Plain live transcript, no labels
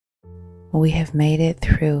We have made it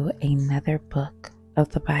through another book of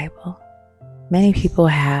the Bible. Many people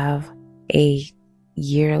have a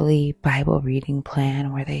yearly Bible reading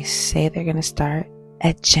plan where they say they're going to start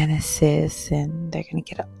at Genesis and they're going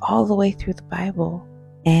to get all the way through the Bible.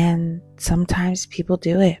 And sometimes people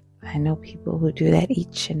do it. I know people who do that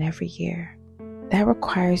each and every year. That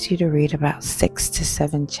requires you to read about 6 to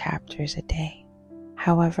 7 chapters a day.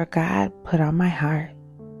 However, God put on my heart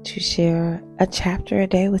to share a chapter a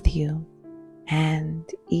day with you. And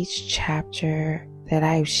each chapter that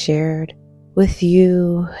I've shared with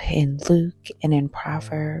you in Luke and in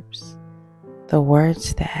Proverbs, the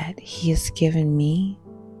words that He has given me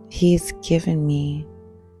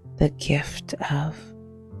the gift of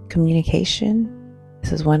communication.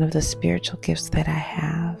 This is one of the spiritual gifts that I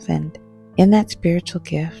have. And in that spiritual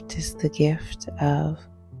gift is the gift of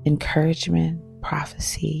encouragement,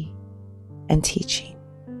 prophecy, and teaching.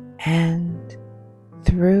 And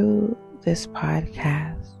through this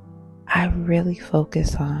podcast, I really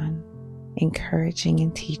focus on encouraging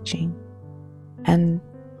and teaching. And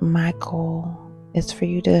my goal is for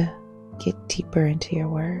you to get deeper into your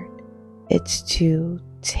word. It's to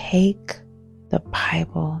take the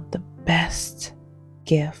Bible, the best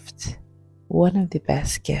gift, one of the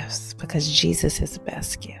best gifts, because Jesus is the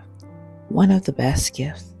best gift, one of the best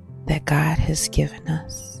gifts that God has given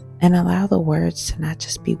us, and allow the words to not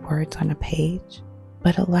just be words on a page,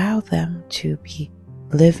 but allow them to be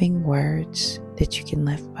living words that you can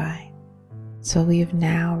live by. So we have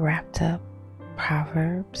now wrapped up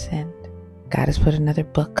Proverbs, and God has put another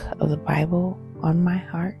book of the Bible on my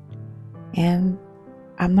heart. And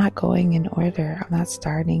I'm not going in order. I'm not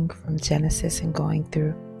starting from Genesis and going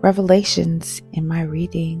through Revelations in my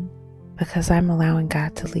reading, because I'm allowing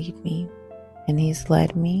God to lead me. And He's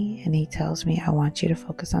led me, and He tells me, I want you to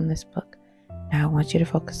focus on this book. Now I want you to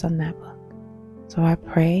focus on that book. So I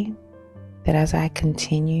pray that as I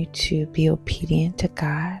continue to be obedient to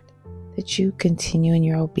God, that you continue in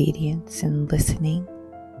your obedience and listening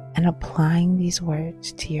and applying these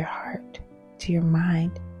words to your heart, to your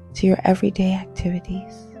mind, to your everyday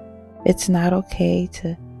activities. It's not okay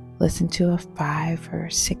to listen to a 5 or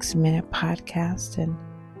 6 minute podcast and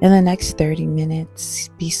in the next 30 minutes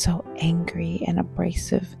be so angry and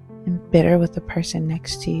abrasive and bitter with the person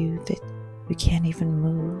next to you that you can't even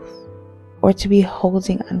move, or to be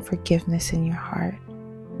holding unforgiveness in your heart,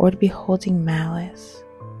 or to be holding malice.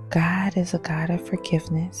 God is a God of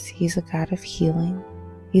forgiveness. He's a God of healing.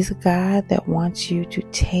 He's a God that wants you to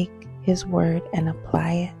take His word and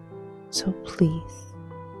apply it. So please,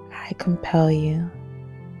 I compel you,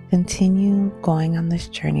 continue going on this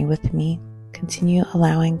journey with me. Continue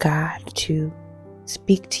allowing God to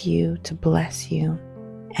speak to you, to bless you.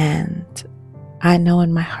 And I know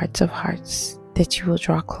in my hearts of hearts that you will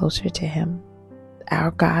draw closer to Him.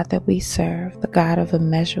 Our God that we serve, the God of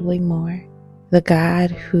immeasurably more, the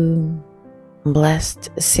God who blessed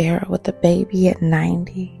Sarah with a baby at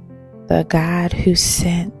 90, the God who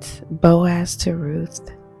sent Boaz to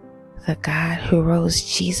Ruth, the God who rose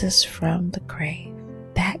Jesus from the grave.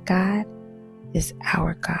 That God is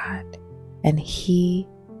our God, and He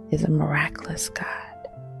is a miraculous God.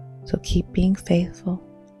 So keep being faithful,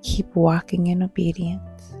 keep walking in obedience.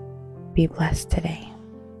 Be blessed today.